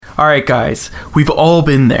Alright guys, we've all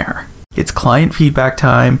been there. It's client feedback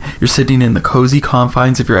time, you're sitting in the cozy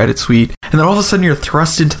confines of your edit suite, and then all of a sudden you're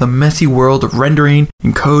thrust into the messy world of rendering,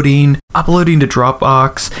 encoding, uploading to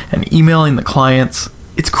Dropbox, and emailing the clients.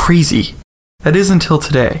 It's crazy. That is until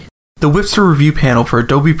today. The Wipster review panel for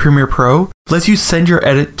Adobe Premiere Pro lets you send your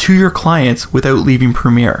edit to your clients without leaving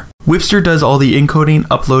Premiere. Wipster does all the encoding,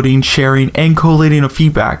 uploading, sharing, and collating of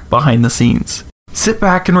feedback behind the scenes. Sit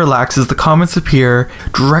back and relax as the comments appear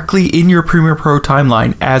directly in your Premiere Pro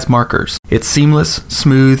timeline as markers. It's seamless,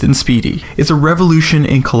 smooth, and speedy. It's a revolution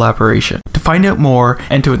in collaboration. To find out more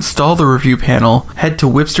and to install the review panel, head to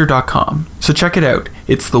Wipster.com. So check it out.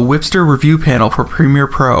 It's the Wipster review panel for Premiere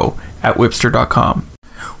Pro at Wipster.com.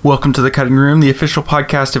 Welcome to The Cutting Room, the official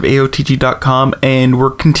podcast of AOTG.com, and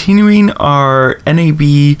we're continuing our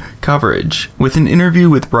NAB coverage with an interview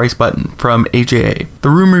with Bryce Button from AJA. The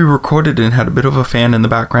room we recorded in had a bit of a fan in the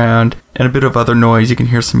background and a bit of other noise. You can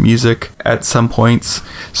hear some music at some points.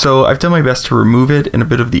 So I've done my best to remove it and a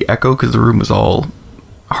bit of the echo because the room was all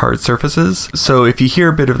hard surfaces. So if you hear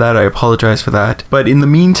a bit of that, I apologize for that. But in the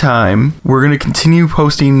meantime, we're going to continue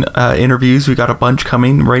posting interviews. We got a bunch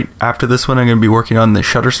coming. Right after this one, I'm going to be working on the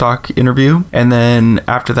Shutterstock interview. And then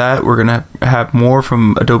after that, we're going to have more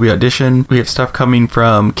from Adobe Audition. We have stuff coming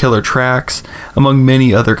from Killer Tracks, among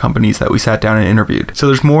many other companies that we sat down and interviewed. So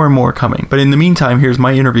there's more and more coming. But in the meantime, here's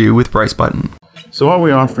my interview with Bryce Button. So what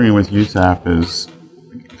we're offering with UTAP is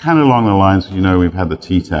kind of along the lines, we've had the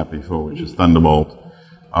TTAP before, which is Thunderbolt.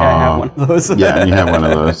 I have one of those. Yeah, you have one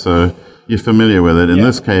of those. So you're familiar with it. In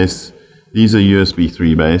this case, these are USB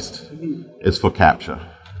 3 based. It's for capture.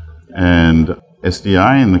 And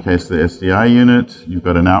SDI, in the case of the SDI unit, you've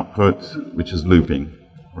got an output which is looping,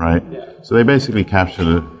 right? Yeah. So they basically capture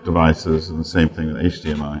the devices, and the same thing with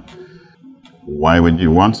HDMI. Why would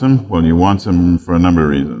you want them? Well, you want them for a number of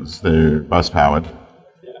reasons. They're bus powered,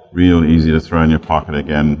 real easy to throw in your pocket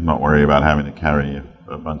again, not worry about having to carry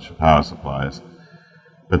a bunch of power supplies.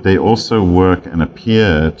 But they also work and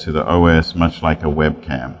appear to the OS much like a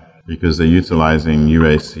webcam because they're utilizing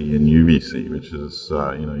UAC and UVC, which is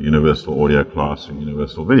universal audio class and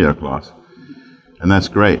universal video class. And that's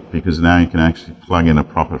great because now you can actually plug in a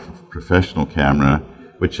proper professional camera,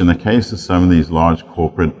 which in the case of some of these large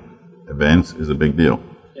corporate events is a big deal.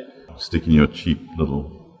 Yeah. Sticking your cheap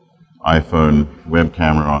little iPhone web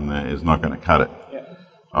camera on there is not going to cut it.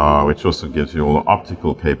 Which also gives you all the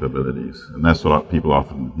optical capabilities. And that's what people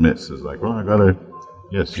often miss, is like, well,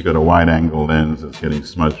 you got a wide angle lens that's getting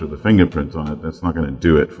smudged with a fingerprint on it. That's not going to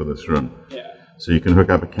do it for this room. Yeah. So you can hook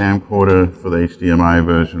up a camcorder for the HDMI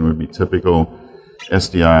version would be typical.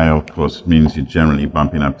 SDI, of course, means you're generally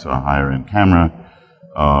bumping up to a higher end camera.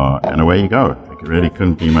 And away you go. It really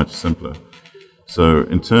couldn't be much simpler. So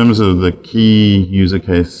in terms of the key user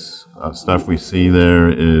case stuff we see there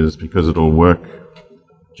is because it'll work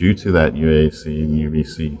due to that UAC and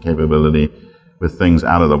UVC capability with things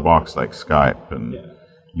out of the box like Skype and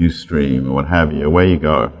Ustream or what have you, away you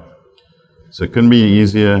go. So it couldn't be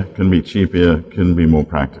easier, couldn't be cheaper, couldn't be more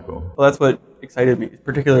practical. Well, that's what excited me,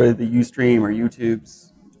 particularly the Ustream or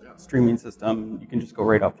YouTube's streaming system. You can just go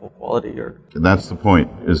right up full quality. That's the point,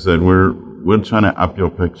 is that we're trying to up your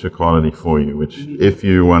picture quality for you, which if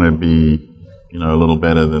you want to be a little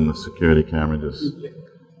better than the security camera just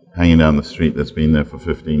hanging down the street that's been there for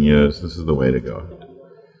 15 years, this is the way to go.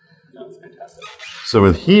 That's fantastic. So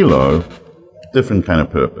with Helo, different kind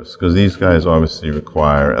of purpose, because these guys obviously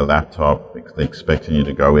require a laptop. They're expecting you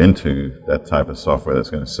to go into that type of software that's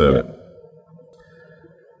going to serve it.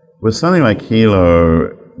 With something like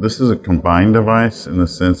Helo, this is a combined device in the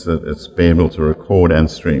sense that it's able to record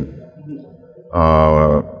and stream.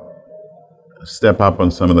 Step up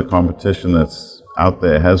on some of the competition that's out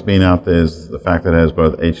there, has been out there, is the fact that it has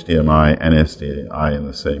both HDMI and SDI in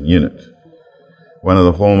the same unit. One of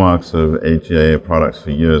the hallmarks of AJA products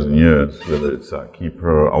for years and years, whether it's Key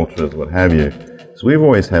Pro, Ultras, what have you, is we've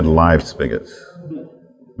always had live spigots.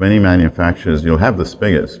 Many manufacturers, you'll have the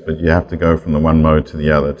spigots, but you have to go from the one mode to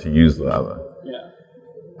the other to use the other. Yeah.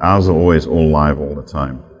 Ours are always all live all the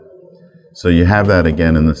time. So you have that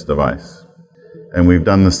again in this device. And we've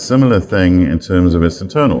done the similar thing in terms of its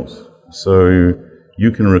internals. So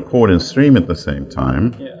you can record and stream at the same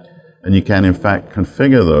time, and you can in fact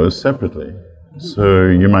configure those separately. So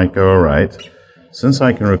you might go, all right, since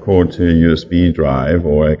I can record to a USB drive,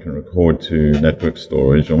 or I can record to network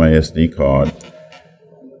storage or my SD card,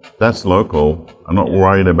 that's local. I'm not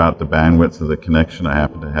worried about the bandwidth of the connection I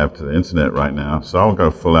happen to have to the internet right now, so I'll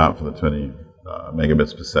go full out for the 20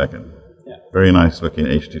 megabits per second. Yeah. Very nice looking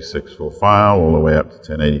H.264 file all the way up to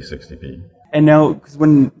 1080 60p. And now, because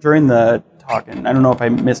during the talk, and I don't know if I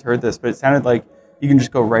misheard this, but it sounded like you can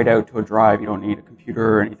just go right out to a drive. You don't need a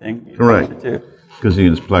computer or anything. You Correct. Because you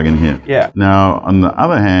just plug in here. Yeah. Now, on the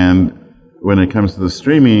other hand, when it comes to the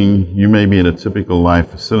streaming, you may be at a typical live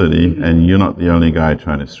facility and you're not the only guy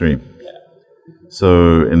trying to stream. Yeah.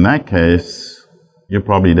 So in that case, you're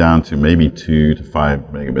probably down to maybe 2 to 5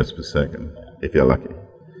 megabits per second, if you're lucky.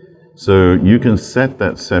 So you can set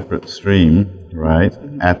that separate stream, right,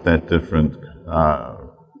 at that different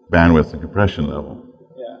bandwidth and compression level.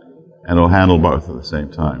 And it'll handle both at the same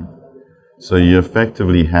time. So you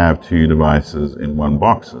effectively have 2 devices in one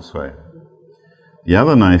box this way. The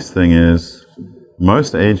other nice thing is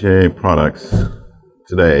most AJA products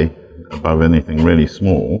today, above anything really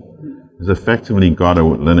small, has effectively got a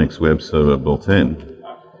Linux web server built in.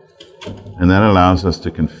 And that allows us to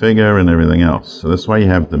configure and everything else. So that's why you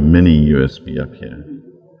have the mini USB up here.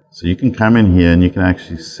 So you can come in here and you can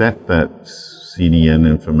actually set that CDN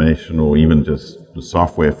information or even just the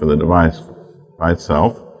software for the device by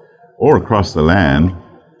itself or across the LAN.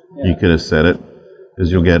 You could have set it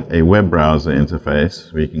because you'll get a web browser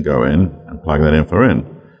interface where you can go in and plug that info in.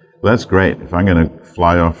 Well, that's great. If I'm going to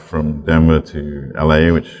fly off from Denver to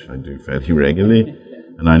LA, which I do fairly regularly,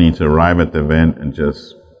 and I need to arrive at the event and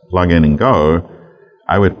just plug in and go,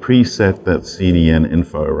 I would preset that CDN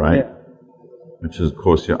info, right? Yeah. Which is, of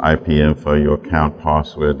course, your IP info, your account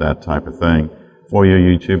password, that type of thing, for your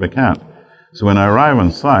YouTube account. So when I arrive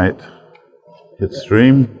on site, hit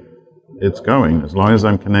stream, it's going, as long as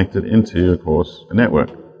I'm connected into, of course, a network.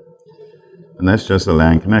 And that's just a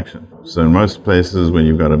LAN connection. So in most places when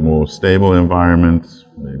you've got a more stable environment,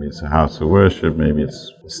 maybe it's a house of worship, maybe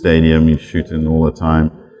it's a stadium you shoot in all the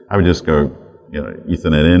time, I would just go,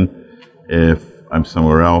 Ethernet in. If I'm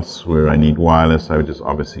somewhere else where I need wireless, I would just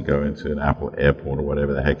obviously go into an Apple airport or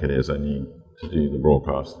whatever the heck it is I need to do the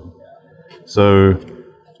broadcasting. So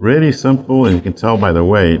really simple, and you can tell by the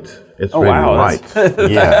weight, it's really light.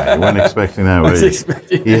 Yeah, you weren't expecting that, were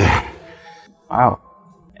you? Yeah. Wow.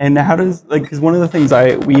 And how does, because one of the things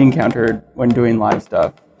we encountered when doing live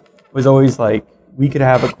stuff was always we could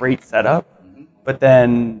have a great setup, but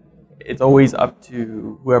then it's always up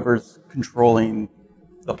to whoever's controlling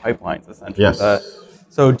the pipelines, essentially. Yes.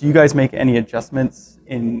 So do you guys make any adjustments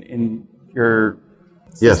in your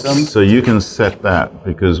system? Yes, so you can set that,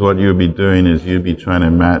 because what you'll be doing is you'll be trying to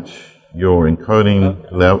match your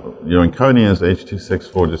encoding level. Your encoding is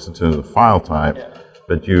H.264 just in terms of file type,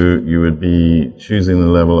 but you would be choosing the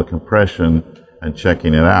level of compression and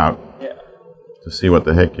checking it out to see what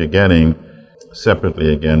the heck you're getting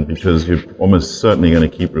separately again, because you're almost certainly going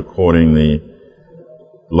to keep recording the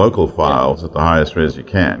local files at the highest res you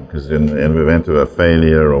can, because in the event of a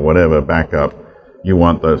failure or whatever backup, you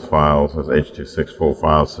want those files, those H.264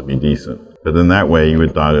 files, to be decent. But then that way you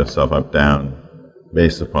would dial yourself up down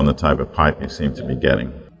based upon the type of pipe you seem to be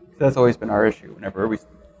getting. That's always been our issue whenever we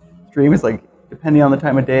stream, is depending on the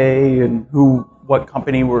time of day and what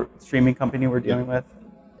streaming company we're dealing with.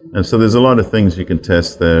 And so there's a lot of things you can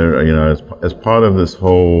test there, as part of this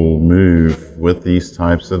whole move with these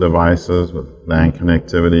types of devices, with LAN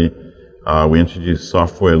connectivity. We introduced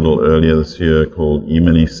software a little earlier this year called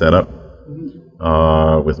eMini Setup,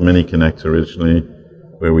 with Mini Connect originally,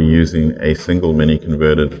 where we're using a single mini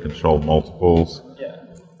converter to control multiples,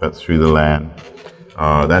 but through the LAN.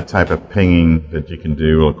 That type of pinging that you can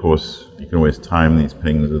do, well, of course, you can always time these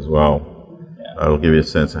pings as well. It'll give you a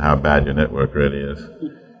sense of how bad your network really is.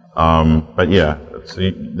 But yeah,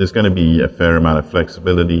 so there's going to be a fair amount of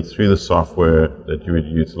flexibility through the software that you would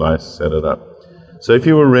utilize to set it up. So if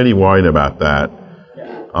you were really worried about that,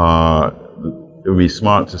 it would be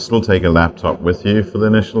smart to still take a laptop with you for the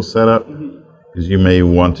initial setup, because you may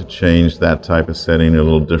want to change that type of setting a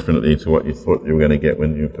little differently to what you thought you were going to get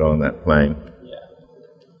when you got on that plane.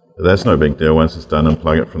 But that's no big deal. Once it's done,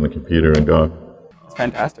 unplug it from the computer and go. It's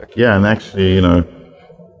fantastic. Yeah, and actually,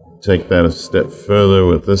 take that a step further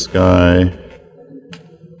with this guy,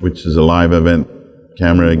 which is a live event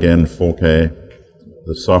camera, again, 4K.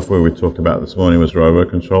 The software we talked about this morning was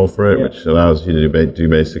RoboControl for it, which allows you to do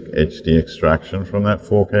basic HD extraction from that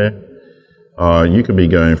 4K. You could be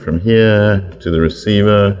going from here to the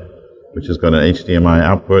receiver, which has got an HDMI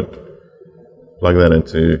output, plug that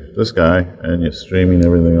into this guy, and you're streaming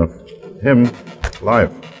everything off him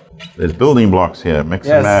live. There's building blocks here, mix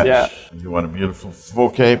and match. Yeah. If you want a beautiful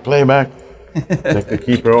 4K playback, take the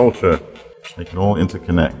Keeper Ultra. They can all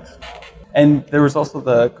interconnect. And there was also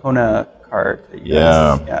the Kona card.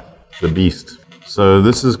 The Beast. So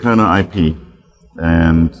this is Kona IP.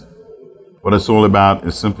 And what it's all about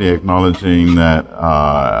is simply acknowledging that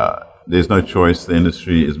there's no choice. The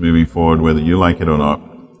industry is moving forward, whether you like it or not,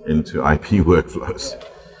 into IP workflows.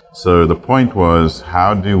 So the point was,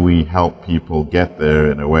 how do we help people get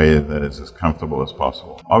there in a way that is as comfortable as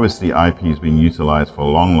possible? Obviously, IP has been utilized for a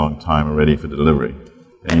long, long time already for delivery.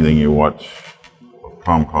 Anything you watch, or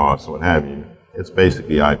Chromecast or what have you, it's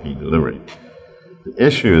basically IP delivery. The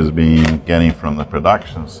issue has been getting from the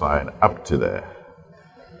production side up to there.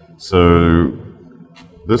 So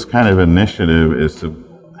this kind of initiative is to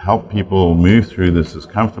help people move through this as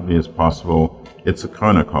comfortably as possible. It's a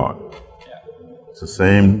Kona card. It's the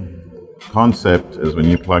same concept as when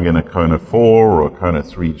you plug in a Kona 4 or a Kona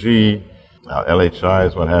 3G,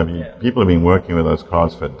 LHIs, what have you. People have been working with those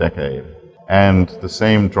cards for a decade. And the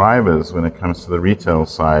same drivers, when it comes to the retail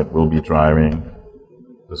side, will be driving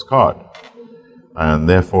this card. And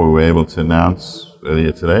therefore, we were able to announce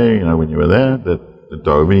earlier today, when you were there, that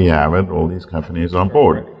Adobe, Avid, all these companies are on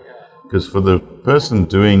board. Because for the person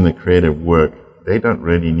doing the creative work, they don't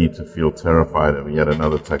really need to feel terrified of yet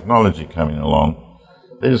another technology coming along.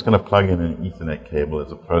 They're just going to plug in an Ethernet cable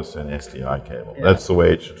as opposed to an SDI cable. Yeah. That's the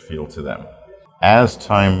way it should feel to them. As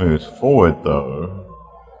time moves forward, though,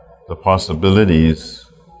 the possibilities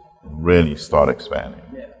really start expanding.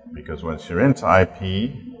 Yeah. Because once you're into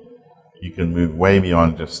IP, you can move way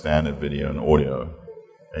beyond just standard video and audio.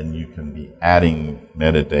 And you can be adding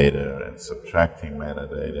metadata and subtracting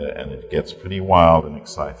metadata, and it gets pretty wild and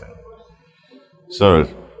exciting. So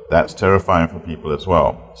that's terrifying for people as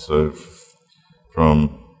well. So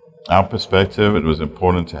from our perspective, it was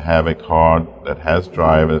important to have a card that has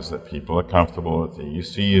drivers that people are comfortable with, they're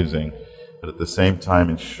used to using, but at the same time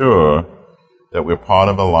ensure that we're part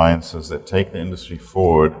of alliances that take the industry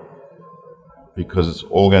forward, because it's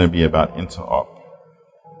all going to be about interop.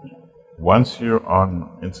 Once you're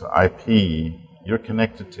into IP, you're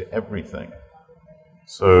connected to everything.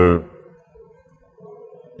 So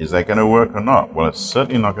is that going to work or not? Well, it's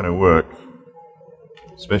certainly not going to work,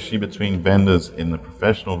 especially between vendors in the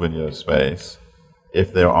professional video space,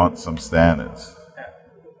 if there aren't some standards.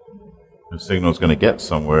 The signal's going to get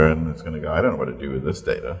somewhere and it's going to go, I don't know what to do with this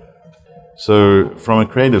data. So from a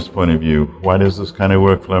creative's point of view, why does this kind of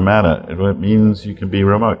workflow matter? It means you can be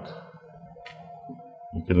remote.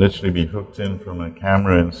 You can literally be hooked in from a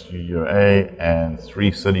camera in Studio A and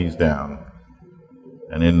 3 cities down,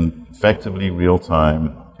 and in effectively real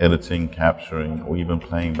time, editing, capturing, or even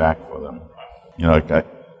playing back for them. I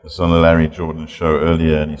was on the Larry Jordan show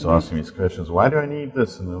earlier, and he's asking me these questions, why do I need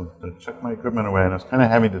this? And they'll chuck my equipment away. And I was kind of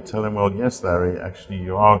having to tell him, well, yes, Larry, actually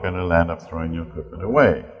you are going to land up throwing your equipment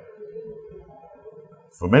away.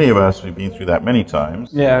 For many of us, we've been through that many times.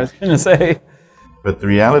 Yeah, I was going to say. But the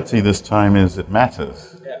reality this time is it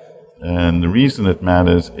matters. Yeah. And the reason it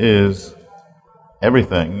matters is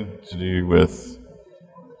everything to do with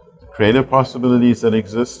the creative possibilities that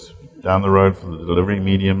exist down the road for the delivery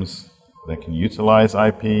mediums that can utilize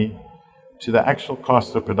IP, to the actual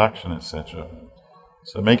cost of production, etc.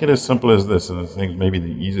 So make it as simple as this, and I think maybe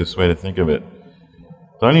the easiest way to think of it.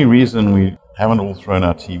 The only reason we haven't all thrown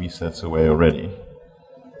our TV sets away already,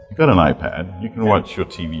 you've got an iPad, you can watch your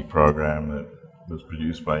TV program that was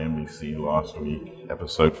produced by NBC last week,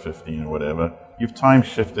 episode 15 or whatever. You've time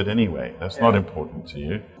shifted anyway. That's not important to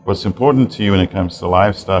you. What's important to you when it comes to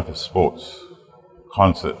live stuff is sports,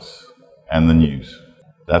 concerts, and the news.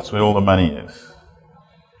 That's where all the money is.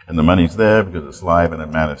 And the money's there because it's live and it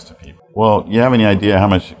matters to people. Well, you have any idea how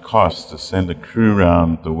much it costs to send a crew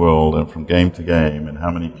around the world and from game to game, and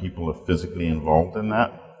how many people are physically involved in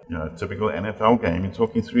that? A typical NFL game, you're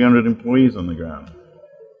talking 300 employees on the ground.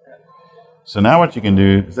 So now what you can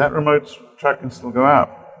do is that remote truck can still go out.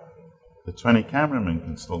 The 20 cameramen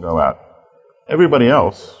can still go out. Everybody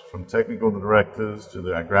else, from technical directors to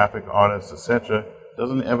the graphic artists, etc.,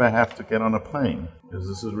 doesn't ever have to get on a plane, because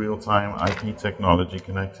this is real-time IP technology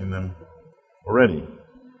connecting them already.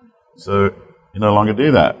 So you no longer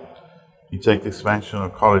do that. You take the expansion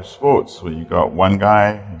of college sports, where you've got one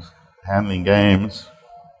guy who's handling games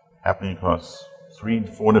happening across 3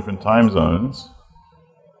 to 4 different time zones.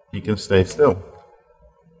 He can stay still.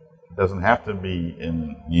 It doesn't have to be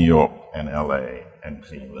in New York and LA and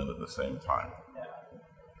Cleveland at the same time.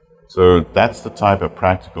 So that's the type of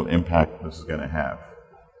practical impact this is going to have.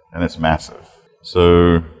 And it's massive.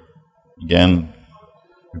 So again,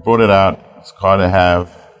 we brought it out. It's hard to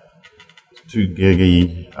have 2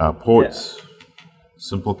 giggy ports,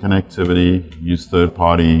 simple connectivity, use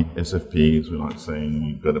third-party SFPs. We're not saying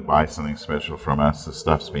you've got to buy something special from us. The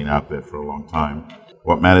stuff's been out there for a long time.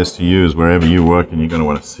 What matters to you is wherever you work, and you're going to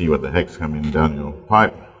want to see what the heck's coming down your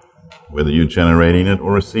pipe, whether you're generating it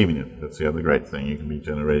or receiving it. That's the other great thing. You can be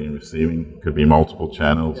generating and receiving. It could be multiple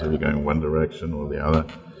channels if you're going one direction or the other.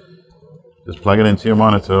 Just plug it into your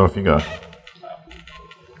monitor, off you go.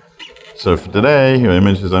 So for today, your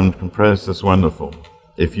image is uncompressed. That's wonderful.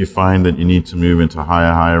 If you find that you need to move into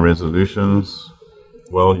higher resolutions,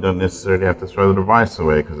 well, you don't necessarily have to throw the device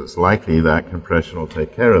away because it's likely that compression will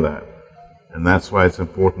take care of that. And that's why it's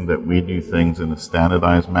important that we do things in a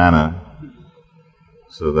standardized manner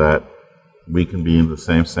so that we can be in the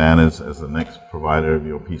same standards as the next provider of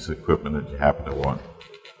your piece of equipment that you happen to want.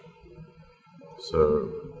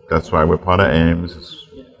 So that's why we're part of AIMS.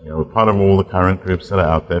 We're part of all the current groups that are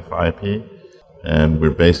out there for IP, and we're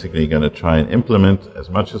basically going to try and implement as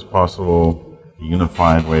much as possible a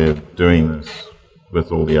unified way of doing this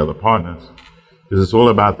with all the other partners, because it's all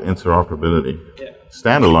about the interoperability.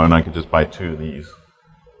 Standalone, I could just buy 2 of these,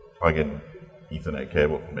 plug in Ethernet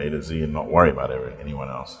cable from A to Z and not worry about anyone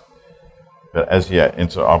else. But as you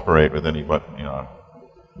interoperate with anybody,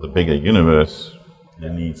 the bigger universe, there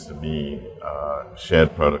needs to be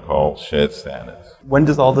shared protocol, shared standards. When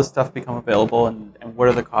does all this stuff become available, and what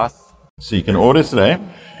are the costs? So you can order today.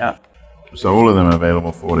 Yeah. So all of them are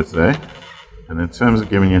available for order today. And in terms of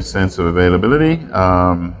giving you a sense of availability,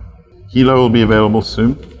 Helo will be available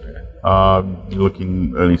soon. You're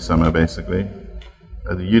looking early summer, basically.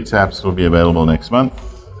 The UTAPs will be available next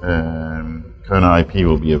month, and Kona IP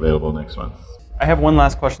will be available next month. I have one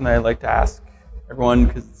last question that I'd like to ask everyone,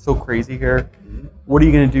 because it's so crazy here. What are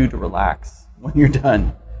you going to do to relax when you're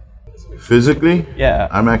done? Physically? Yeah.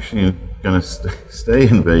 I'm actually going to stay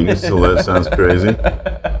in Vegas, so that sounds crazy.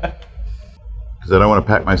 Because I don't want to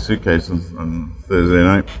pack my suitcase on Thursday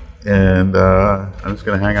night. And I'm just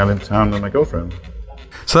going to hang out in town with my girlfriend.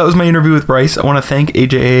 So that was my interview with Bryce. I want to thank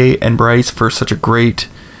AJA and Bryce for such a great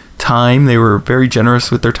time. They were very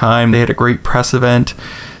generous with their time. They had a great press event.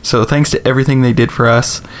 So thanks to everything they did for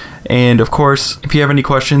us. And of course, if you have any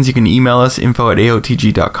questions, you can email us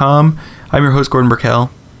info@aotg.com. I'm your host, Gordon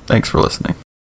Burkell. Thanks for listening.